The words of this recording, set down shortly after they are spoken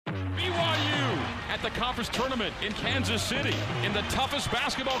at the conference tournament in Kansas City in the toughest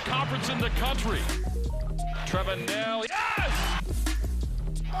basketball conference in the country. Tavernari, yes!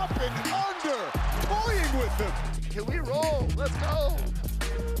 Up and under, toying with him. Can we roll? Let's go.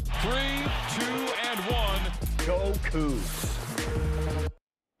 3, 2, and 1. Go Cougs.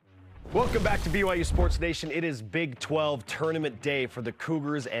 Welcome back to BYU Sports Nation. It is Big 12 tournament day for the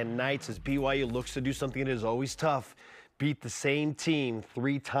Cougars and Knights as BYU looks to do something that is always tough, beat the same team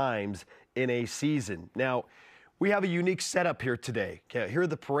 3 times in a season. Now, we have a unique setup here today. Okay, here are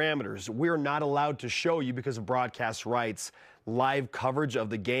the parameters. We're not allowed to show you, because of broadcast rights, live coverage of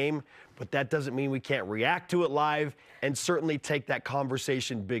the game, but that doesn't mean we can't react to it live and certainly take that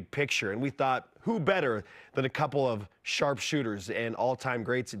conversation big picture. And we thought, who better than a couple of sharpshooters and all-time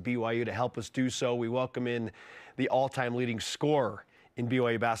greats at BYU to help us do so? We welcome in the all-time leading scorer in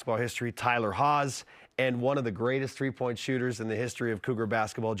BYU basketball history, Tyler Haws, and one of the greatest three-point shooters in the history of Cougar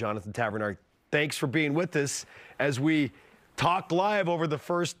basketball, Jonathan Tavernari. Thanks for being with us as we talk live over the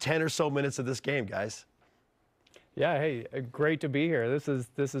first 10 or so minutes of this game, guys. Yeah, hey, great to be here.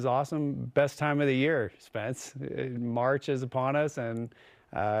 This is awesome. Best time of the year, Spence. March is upon us, and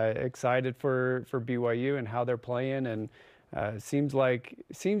excited for BYU and how they're playing, and seems like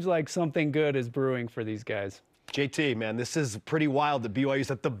something good is brewing for these guys. JT, man, this is pretty wild that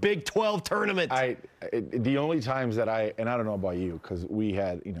BYU's at the Big 12 tournament. The only times that and I don't know about you, because we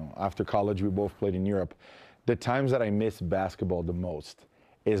had, after college we both played in Europe, the times that I miss basketball the most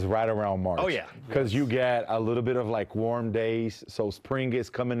is right around March. Oh, yeah. Because you get a little bit of like warm days, so spring is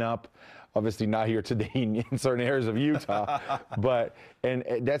coming up. Obviously not here today in certain areas of Utah, and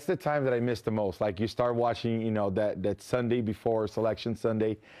that's the time that I miss the most. Like you start watching, that Sunday before Selection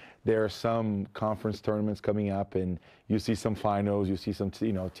Sunday, there are some conference tournaments coming up, and you see some finals, you see some,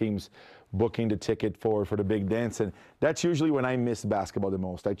 teams booking the ticket for the big dance, and that's usually when I miss basketball the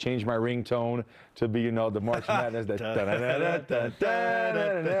most. I change my ringtone to be, the March Madness.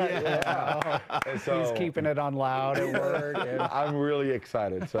 He's keeping it on loud at work. And I'm really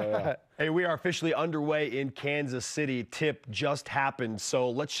excited. So yeah. Hey, we are officially underway in Kansas City. Tip just happened, so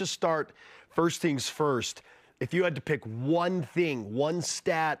let's just start. First things first. If you had to pick one thing, one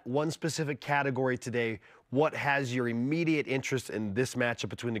stat, one specific category today, what has your immediate interest in this matchup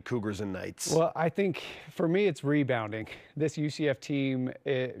between the Cougars and Knights? Well, I think for me it's rebounding. This UCF team,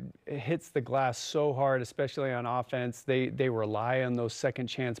 it hits the glass so hard, especially on offense. They rely on those second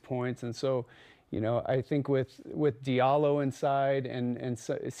chance points, and so I think with Diallo inside and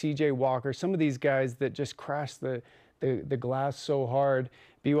CJ Walker, some of these guys that just crash the glass so hard,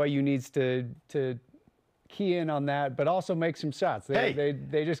 BYU needs to key in on that, but also make some shots.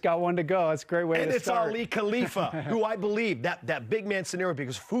 They just got one to go. That's a great way to start. And it's Ali Khalifa, who I believe, that big man scenario,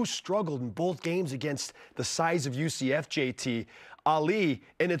 because Fu struggled in both games against the size of UCF, JT. Ali,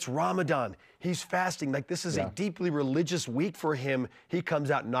 and it's Ramadan. He's fasting. Like, this is a deeply religious week for him. He comes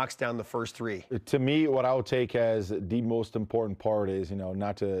out and knocks down the first 3. To me, what I would take as the most important part is,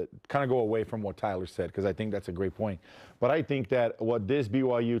 not to kind of go away from what Tyler said, because I think that's a great point. But I think that what this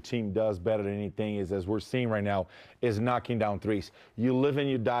BYU team does better than anything is, as we're seeing right now, is knocking down threes. You live and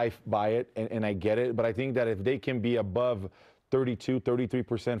you die by it, and I get it. But I think that if they can be above 32,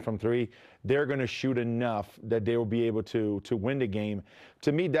 33% from 3, they're going to shoot enough that they will be able to win the game.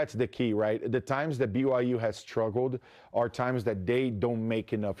 To me, that's the key, right? The times that BYU has struggled are times that they don't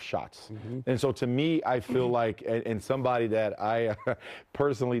make enough shots. And so to me, I feel like, and somebody that I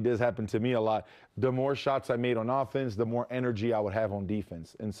personally, this happened to me a lot, the more shots I made on offense, the more energy I would have on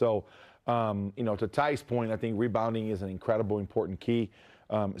defense. And so, to Ty's point, I think rebounding is an incredible, important key.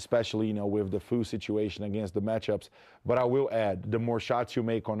 Especially, with the Fu situation against the matchups. But I will add, the more shots you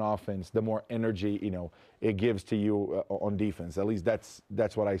make on offense, the more energy, it gives to you on defense. At least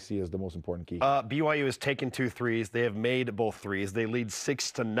that's what I see as the most important key. BYU has taken 2 threes. They have made both threes. They lead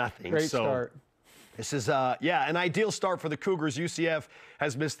 6-0. Great start. This is, an ideal start for the Cougars. UCF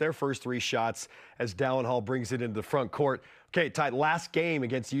has missed their first 3 shots as Dallin Hall brings it into the front court. Okay, Ty, last game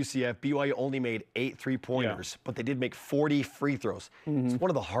against UCF, BYU only made 8 3-pointers, but they did make 40 free throws. It's one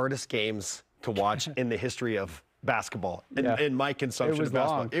of the hardest games to watch in the history of basketball, in my consumption of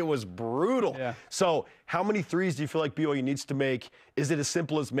basketball. It was brutal. Yeah. So how many threes do you feel like BYU needs to make? Is it as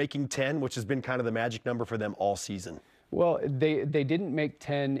simple as making 10, which has been kind of the magic number for them all season? Well, they didn't make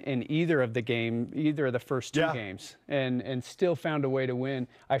 10 in either of the first 2 games, and still found a way to win.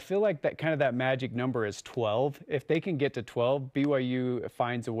 I feel like that magic number is 12. If they can get to 12, BYU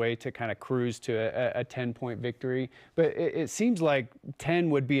finds a way to kind of cruise to a 10-point victory. But it seems like 10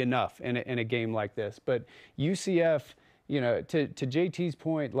 would be enough in a game like this. But UCF, to JT's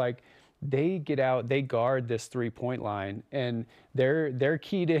point, like, they get out, they guard this 3-point line, and they're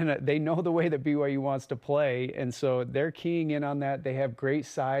keyed in. They know the way that BYU wants to play, and so they're keying in on that. They have great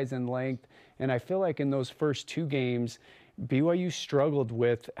size and length, and I feel like in those first 2 games, BYU struggled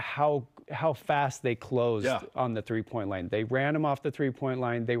with how fast they closed on the 3-point line. They ran them off the 3-point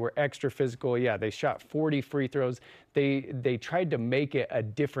line. They were extra physical. Yeah, they shot 40 free throws. They tried to make it a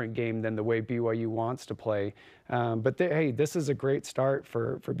different game than the way BYU wants to play. But hey, this is a great start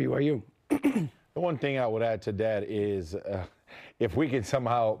for BYU. The one thing I would add to that is if we can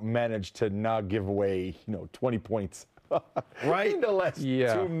somehow manage to not give away, 20 points. Right? In the last 2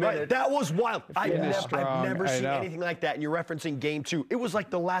 minutes. Right. That was wild. I've strong. never seen anything like that. And you're referencing game 2. It was like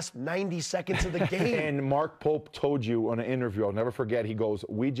the last 90 seconds of the game. And Mark Pope told you on an interview, I'll never forget, he goes,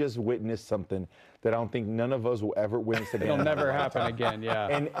 we just witnessed something that I don't think none of us will ever witness again. It'll never happen again,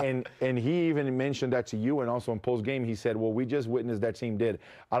 yeah. And he even mentioned that to you, and also in post-game, he said, well, we just witnessed that team did.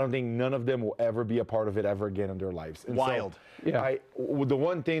 I don't think none of them will ever be a part of it ever again in their lives. And wild. So the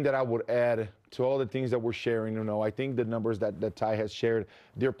one thing that I would add to all the things that we're sharing, I think the numbers that Ty has shared,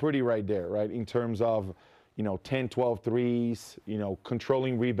 they're pretty right there, right? In terms of, 10, 12 threes,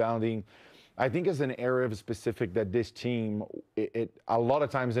 controlling rebounding. I think it's an area of specific that this team, it a lot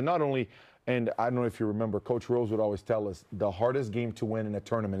of times, and not only, and I don't know if you remember, Coach Rose would always tell us the hardest game to win in a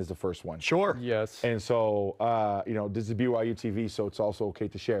tournament is the first one. Sure. Yes. And so, this is BYUtv, so it's also okay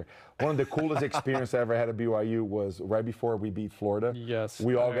to share. One of the coolest experiences I ever had at BYU was right before we beat Florida. Yes.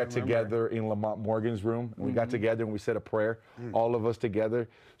 We all got together in Lamont Morgan's room. And we got together and we said a prayer, all of us together.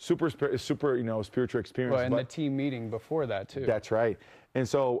 Super, spiritual experience. Well, and the team meeting before that, too. That's right. And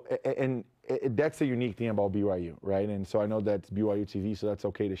so, that's the unique thing about BYU, right? And so I know that's BYUtv, so that's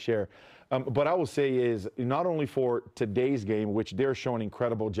okay to share. But I will say is not only for today's game, which they're showing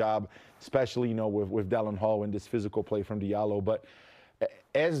incredible job, especially, with Dallin Hall and this physical play from Diallo, but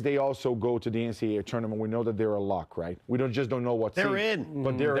as they also go to the NCAA tournament, we know that they're a lock, right? We don't know what They're seed, in.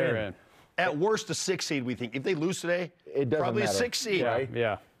 but they're in. At worst, a 6 seed, we think. If they lose today, it doesn't probably matter, a 6 seed. right?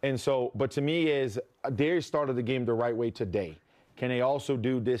 Yeah. And so, but to me is they started the game the right way today. Can they also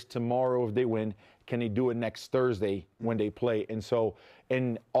do this tomorrow if they win? Can they do it next Thursday when they play? And so,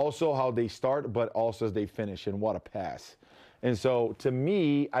 and also how they start, but also as they finish, and what a pass. And so, to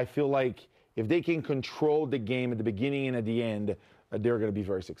me, I feel like if they can control the game at the beginning and at the end, they're going to be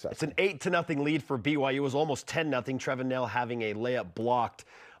very successful. It's an 8-0 lead for BYU. It was almost 10-0. Trevor Nell having a layup blocked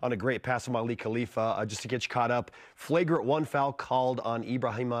on a great pass from Ali Khalifa. Just to get you caught up, flagrant 1 foul called on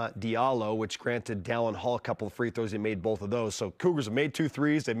Ibrahima Diallo, which granted Dallin Hall a couple of free throws. He made both of those. So Cougars have made 2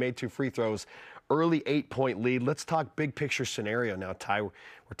 threes. They made 2 free throws. Early 8-point lead. Let's talk big picture scenario now, Ty. We're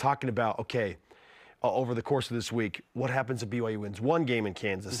talking about, okay, over the course of this week, what happens if BYU wins 1 game in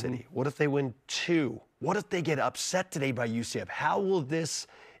Kansas City? What if they win 2? What if they get upset today by UCF? How will this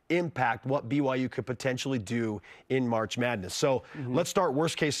impact what BYU could potentially do in March Madness? So let's start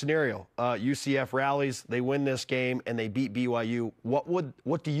worst case scenario. UCF rallies, they win this game, and they beat BYU.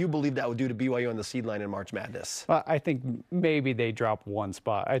 What do you believe that would do to BYU on the seed line in March Madness? Well, I think maybe they drop 1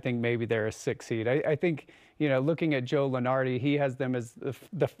 spot. I think maybe they're a 6 seed. I think, looking at Joe Lunardi, he has them as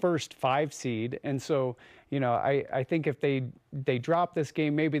the first 5 seed. And so, I think if they drop this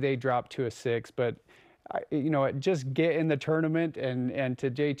game, maybe they drop to a 6, but just get in the tournament and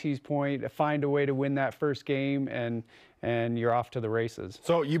to JT's point, find a way to win that first game and you're off to the races.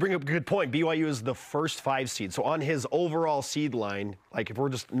 So you bring up a good point. BYU is the first 5 seed. So on his overall seed line, like if we're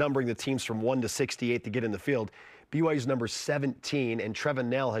just numbering the teams from 1 to 68 to get in the field, BYU's number 17, and Trevor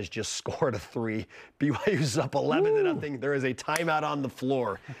Nell has just scored a 3. BYU's up 11-0. There is a timeout on the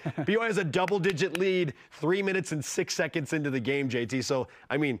floor. BYU has a double-digit lead 3 minutes and 6 seconds into the game, JT. So,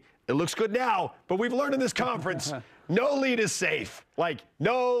 it looks good now, but we've learned in this conference, no lead is safe.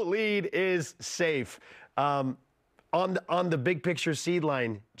 No lead is safe. On the big picture seed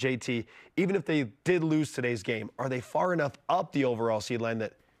line, JT, even if they did lose today's game, are they far enough up the overall seed line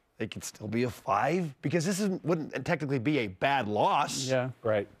that they could still be a 5? Because this wouldn't technically be a bad loss. Yeah.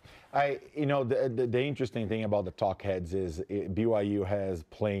 Right. The interesting thing about the talk heads is BYU has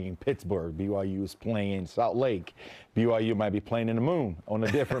playing Pittsburgh, BYU is playing Salt Lake, BYU might be playing in the Moon on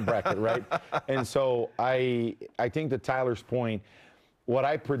a different bracket, right? And so I think to Tyler's point, what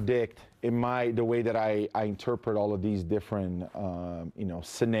I predict in the way that I interpret all of these different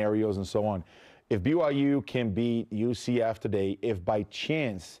scenarios and so on, if BYU can beat UCF today, if by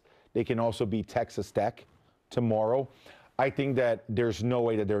chance they can also beat Texas Tech tomorrow, I think that there's no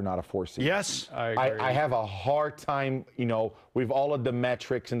way that they're not a 4 seed. Yes. I agree. I have a hard time, with all of the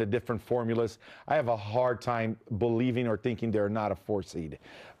metrics and the different formulas, I have a hard time believing or thinking they're not a 4 seed.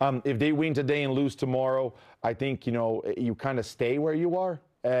 If they win today and lose tomorrow, I think, you kind of stay where you are.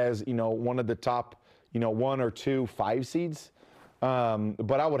 as, one of the top, 1 or 2 5 seeds.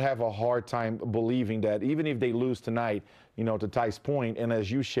 But I would have a hard time believing that even if they lose tonight, to Ty's point, and as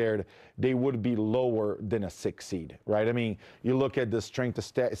you shared, they would be lower than a 6 seed, right? I mean, you look at the strength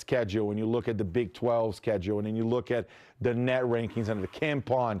of schedule, and you look at the Big 12 schedule, and then you look at the net rankings under the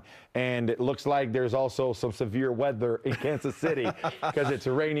KenPom, and it looks like there's also some severe weather in Kansas City because it's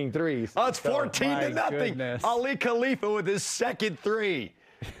raining threes. Oh, it's 14-0. Goodness. Ali Khalifa with his second 3.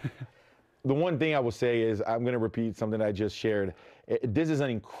 The one thing I will say is I'm going to repeat something I just shared. This is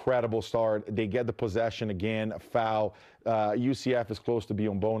an incredible start. They get the possession again, a foul. UCF is close to being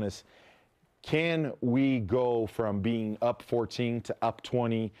on bonus. Can we go from being up 14 to up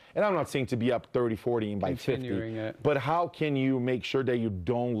 20? And I'm not saying to be up 30, 40, and by 50. But how can you make sure that you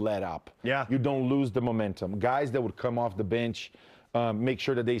don't let up? Yeah. You don't lose the momentum. Guys that would come off the bench, make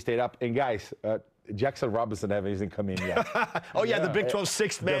sure that they stayed up. And guys, Jackson Robinson hasn't come in yet. Oh, yeah, the Big 12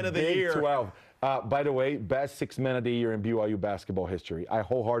 sixth man of the year. Big 12. By the way, best 6th man of the year in BYU basketball history. I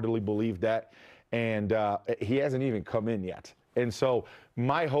wholeheartedly believe that. And he hasn't even come in yet. And so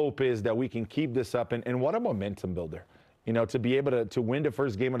my hope is that we can keep this up. And what a momentum builder, to be able to win the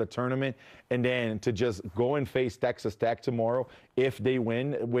first game of the tournament and then to just go and face Texas Tech tomorrow if they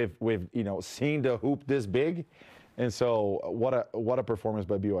win with seeing the hoop this big. And so what a performance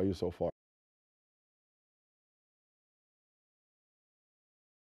by BYU so far.